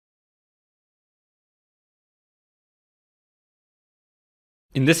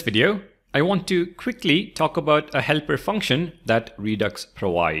In this video, I want to quickly talk about a helper function that Redux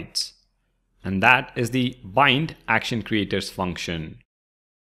provides, and that is the bind action creators function.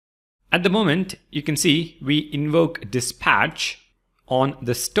 At the moment, you can see we invoke dispatch on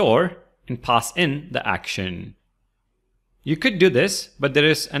the store and pass in the action. You could do this, but there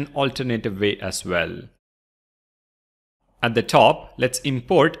is an alternative way as well. At the top, let's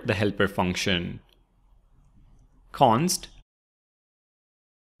import the helper function. Const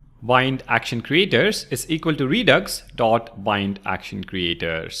bind action creators is equal to redux.bind action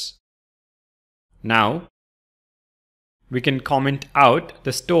creators. Now we can comment out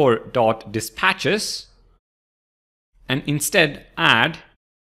the store.dispatches and instead add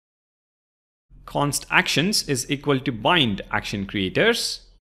const actions is equal to bind action creators.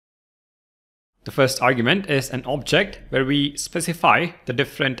 The first argument is an object where we specify the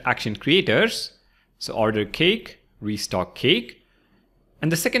different action creators. So order cake, restock cake.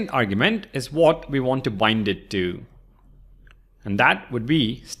 And the second argument is what we want to bind it to. And that would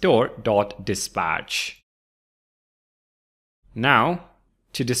be store.dispatch. Now,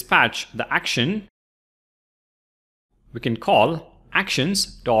 to dispatch the action, we can call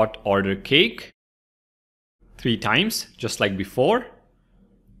actions.orderCake 3 times, just like before.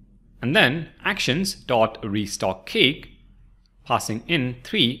 And then actions.restockCake, passing in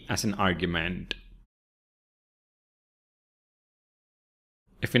 3 as an argument.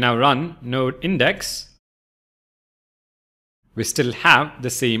 If we now run node index, we still have the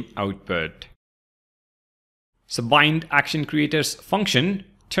same output. So bind action creators function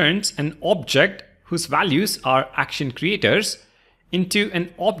turns an object whose values are action creators into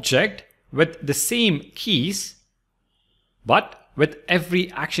an object with the same keys, but with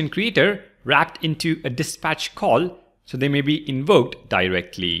every action creator wrapped into a dispatch call, so they may be invoked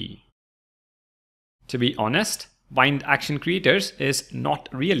directly. To be honest, bind action creators is not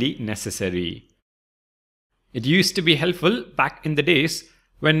really necessary. It used to be helpful back in the days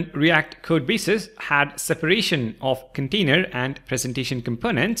when React codebases had separation of container and presentation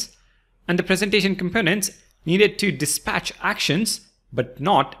components, and the presentation components needed to dispatch actions but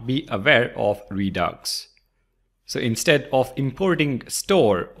not be aware of Redux. So instead of importing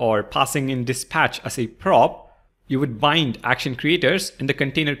store or passing in dispatch as a prop, you would bind action creators in the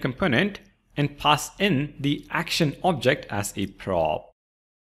container component and pass in the action object as a prop.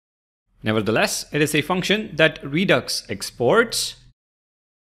 Nevertheless, it is a function that Redux exports.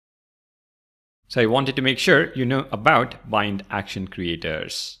 So I wanted to make sure you know about bind action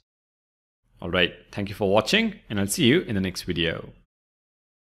creators. Alright, thank you for watching, and I'll see you in the next video.